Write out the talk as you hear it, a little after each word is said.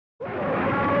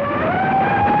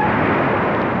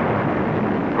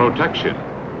protection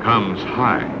comes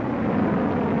high,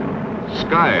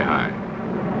 sky high.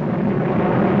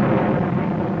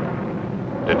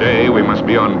 Today, we must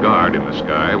be on guard in the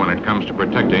sky when it comes to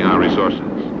protecting our resources.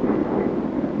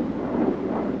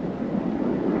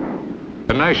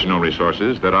 The national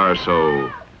resources that are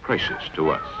so precious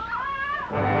to us.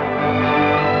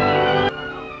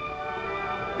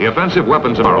 The offensive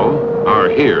weapons of tomorrow are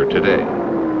here today.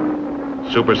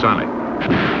 Supersonic,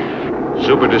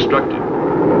 super destructive,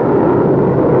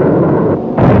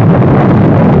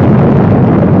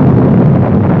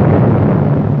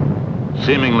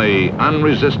 seemingly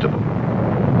unresistible.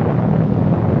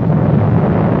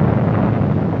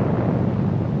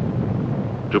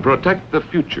 To protect the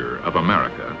future of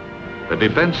America, the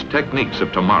defense techniques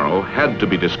of tomorrow had to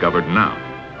be discovered now.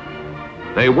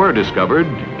 They were discovered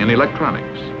in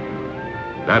electronics.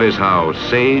 That is how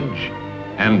SAGE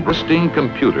and bursting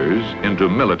computers into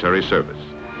military service.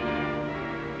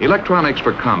 Electronics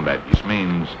for combat use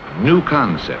means new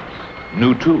concepts,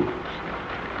 new tools,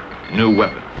 new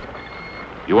weapons.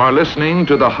 You are listening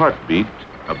to the heartbeat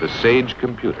of the SAGE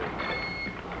computer.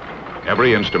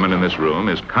 Every instrument in this room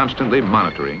is constantly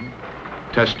monitoring,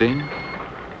 testing,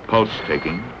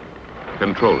 pulse-taking,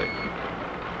 controlling.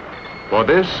 For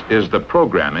this is the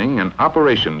programming and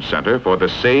operations center for the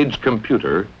SAGE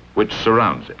computer which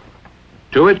surrounds it.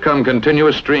 To it come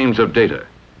continuous streams of data,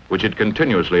 which it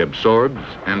continuously absorbs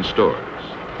and stores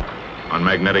on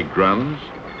magnetic drums,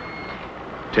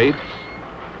 tapes,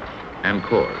 and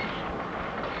cores.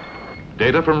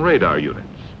 Data from radar units,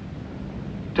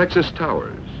 Texas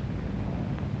towers,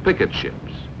 picket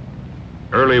ships,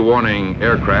 early warning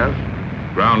aircraft,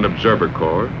 ground observer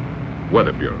corps,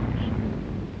 weather bureaus.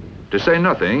 To say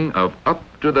nothing of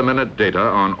up-to-the-minute data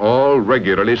on all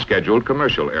regularly scheduled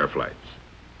commercial air flights.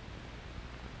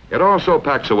 It also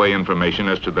packs away information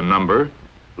as to the number,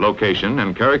 location,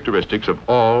 and characteristics of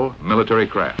all military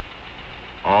craft,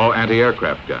 all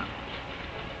anti-aircraft guns,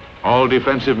 all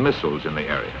defensive missiles in the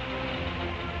area.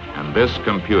 And this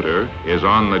computer is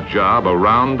on the job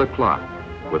around the clock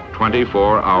with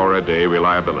 24-hour-a-day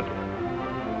reliability.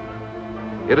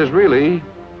 It is really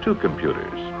two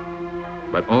computers,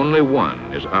 but only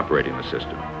one is operating the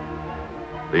system.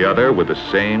 The other, with the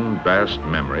same vast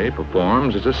memory,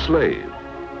 performs as a slave,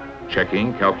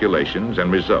 checking calculations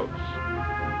and results,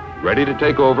 ready to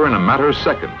take over in a matter of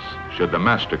seconds should the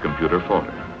master computer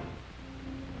falter.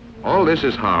 All this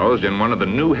is housed in one of the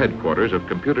new headquarters of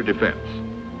computer defense,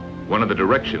 one of the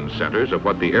direction centers of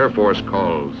what the Air Force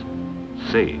calls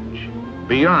SAGE.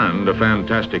 Beyond a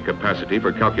fantastic capacity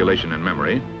for calculation and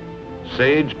memory,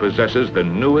 SAGE possesses the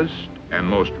newest and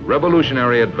most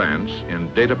revolutionary advance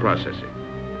in data processing,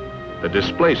 the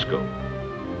display scope,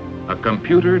 a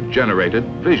computer-generated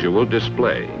visual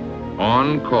display,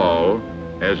 on call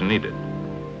as needed.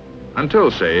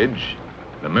 Until SAGE,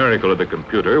 the miracle of the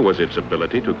computer was its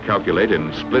ability to calculate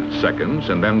in split seconds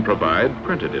and then provide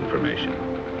printed information.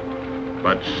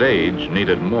 But SAGE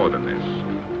needed more than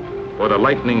this. For the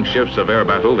lightning shifts of air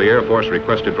battle, the Air Force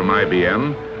requested from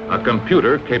IBM a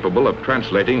computer capable of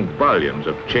translating volumes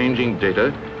of changing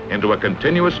data into a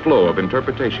continuous flow of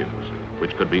interpretations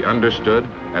which could be understood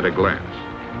at a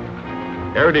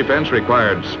glance. Air defense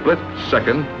required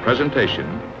split-second presentation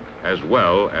as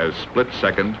well as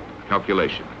split-second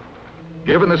calculation.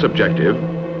 Given this objective,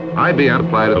 IBM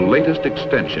applied the latest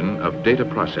extension of data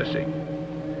processing,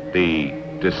 the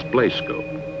display scope,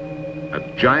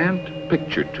 a giant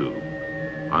picture tube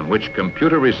on which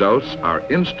computer results are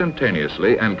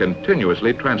instantaneously and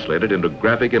continuously translated into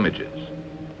graphic images.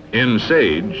 In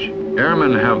SAGE,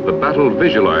 airmen have the battle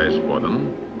visualized for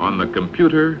them on the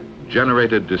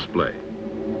computer-generated display.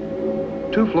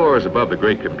 2 floors above the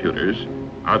great computers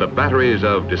are the batteries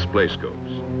of display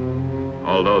scopes.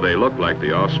 Although they look like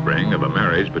the offspring of a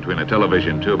marriage between a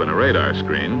television tube and a radar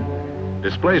screen,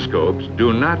 display scopes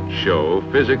do not show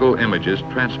physical images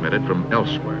transmitted from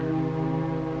elsewhere.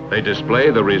 They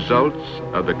display the results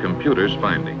of the computer's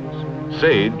findings.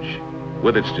 SAGE,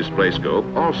 with its display scope,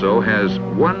 also has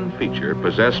one feature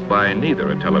possessed by neither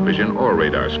a television or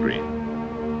radar screen.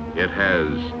 It has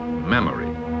memory.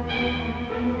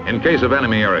 In case of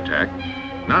enemy air attack,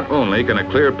 not only can a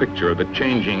clear picture of the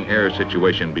changing air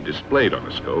situation be displayed on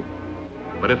the scope,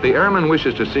 but if the airman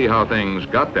wishes to see how things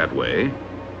got that way,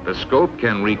 the scope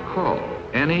can recall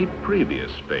any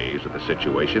previous phase of the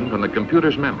situation from the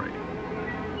computer's memory.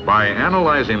 By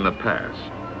analyzing the past,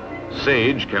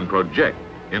 SAGE can project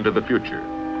into the future.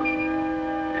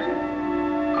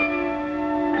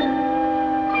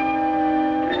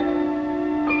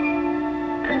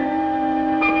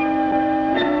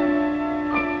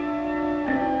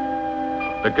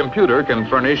 The computer can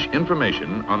furnish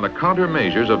information on the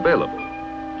countermeasures available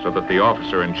so that the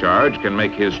officer in charge can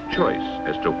make his choice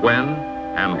as to when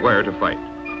and where to fight.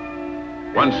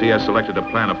 Once he has selected a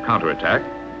plan of counterattack,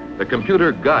 the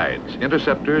computer guides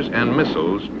interceptors and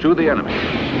missiles to the enemy.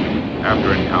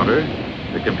 After encounter,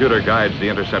 the computer guides the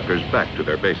interceptors back to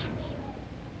their bases.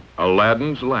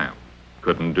 Aladdin's lamp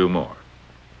couldn't do more.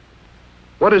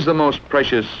 What is the most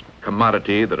precious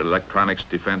commodity that electronics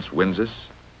defense wins us?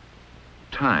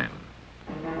 Time.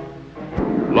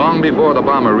 Long before the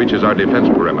bomber reaches our defense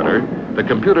perimeter, the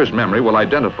computer's memory will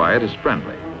identify it as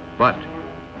friendly. But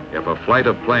if a flight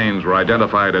of planes were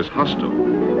identified as hostile,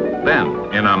 then,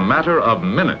 in a matter of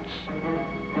minutes,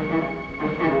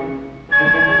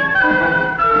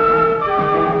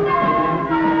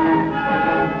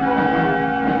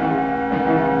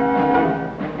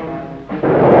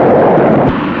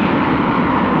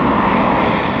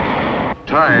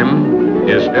 time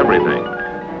is everything.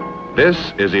 This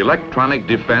is electronic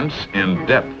defense in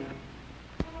depth.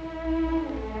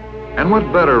 And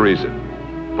what better reason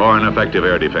for an effective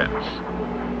air defense?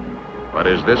 But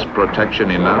is this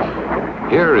protection enough?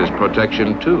 Here is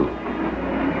protection too.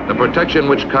 The protection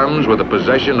which comes with the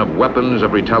possession of weapons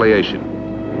of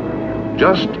retaliation.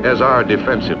 Just as our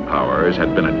defensive powers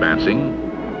had been advancing,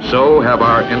 so have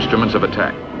our instruments of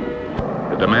attack.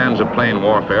 The demands of plane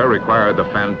warfare require the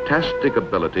fantastic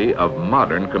ability of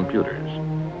modern computers.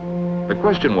 The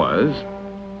question was,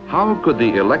 how could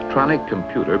the electronic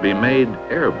computer be made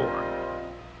airborne?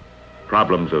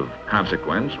 Problems of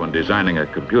consequence when designing a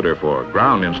computer for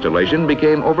ground installation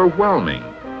became overwhelming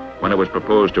when it was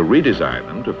proposed to redesign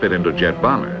them to fit into jet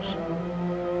bombers.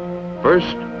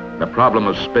 First, the problem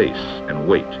of space and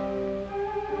weight.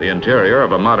 The interior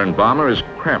of a modern bomber is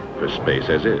cramped for space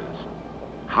as is.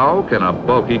 How can a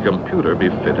bulky computer be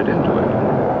fitted into it?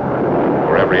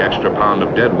 For every extra pound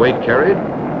of dead weight carried,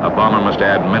 a bomber must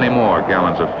add many more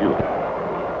gallons of fuel.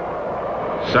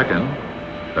 Second,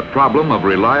 the problem of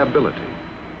reliability.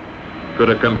 Could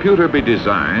a computer be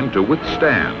designed to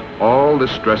withstand all the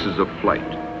stresses of flight?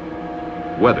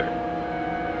 Weather,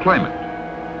 climate,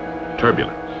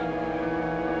 turbulence.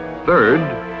 Third,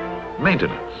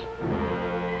 maintenance.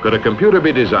 Could a computer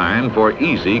be designed for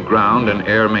easy ground and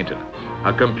air maintenance?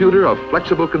 A computer of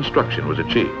flexible construction was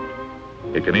achieved.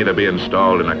 It can either be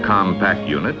installed in a compact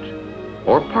unit,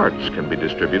 or parts can be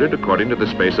distributed according to the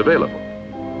space available.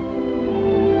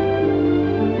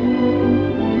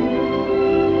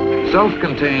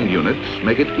 Self-contained units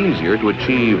make it easier to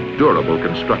achieve durable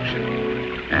construction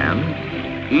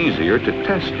and easier to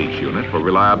test each unit for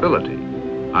reliability.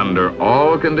 Under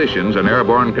all conditions, an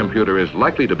airborne computer is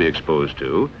likely to be exposed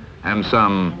to, and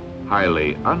some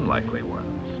highly unlikely ones.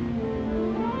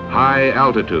 High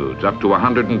altitudes up to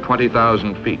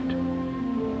 120,000 feet.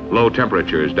 Low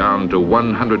temperatures down to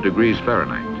 100 degrees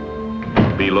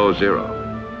Fahrenheit. Below zero.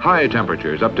 High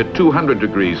temperatures up to 200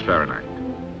 degrees Fahrenheit.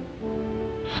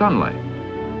 Sunlight.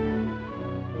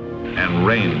 And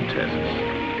rain tests.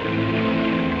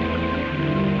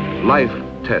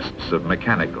 Life tests of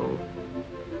mechanical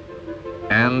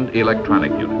and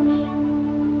electronic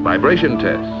units. Vibration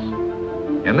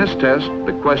tests. In this test,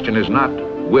 the question is not,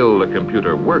 will the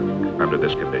computer work under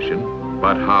this condition,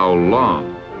 but how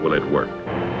long will it work?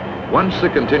 Once the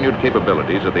continued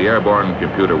capabilities of the airborne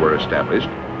computer were established,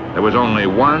 there was only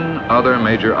one other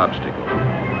major obstacle: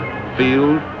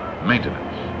 field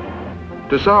maintenance.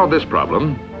 To solve this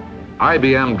problem,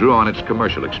 IBM drew on its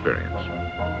commercial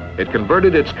experience. It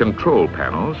converted its control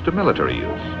panels to military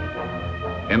use.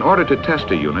 In order to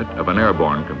test a unit of an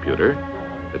airborne computer,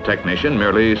 the technician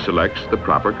merely selects the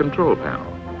proper control panel.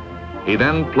 He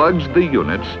then plugs the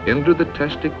units into the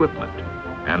test equipment,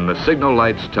 and the signal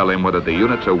lights tell him whether the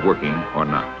units are working or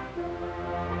not.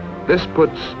 This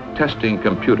puts testing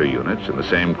computer units in the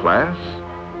same class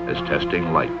as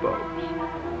testing light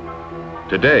bulbs.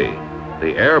 Today,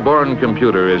 the airborne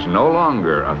computer is no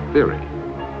longer a theory,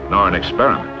 nor an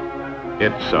experiment.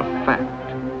 It's a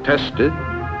fact, tested,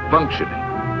 functioning,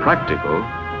 practical,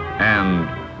 and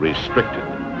restricted.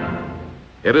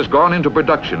 It has gone into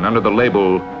production under the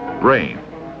label BRAIN,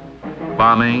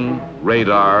 bombing,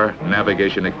 radar,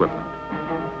 navigation equipment.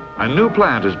 A new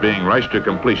plant is being rushed to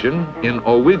completion in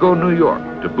Owego, New York,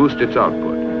 to boost its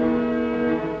output.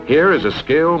 Here is a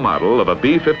scale model of a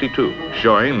B-52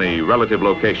 showing the relative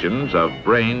locations of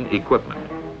BRAIN equipment.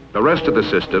 The rest of the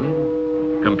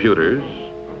system, computers,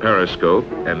 periscope,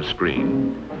 and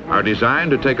screen, are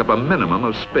designed to take up a minimum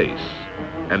of space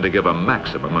and to give a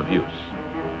maximum of use.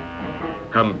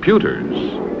 Computers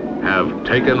have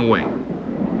taken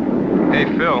wing. Hey,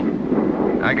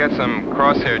 Phil, I got some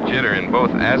crosshair jitter in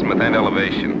both azimuth and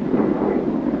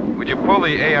elevation. Would you pull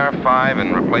the AR-5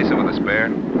 and replace it with a spare?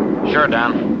 Sure,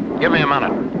 Don. Give me a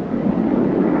minute.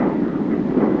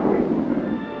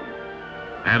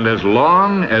 And as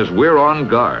long as we're on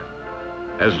guard,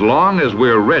 as long as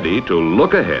we're ready to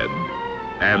look ahead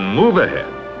and move ahead,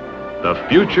 the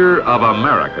future of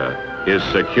America is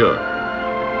secure.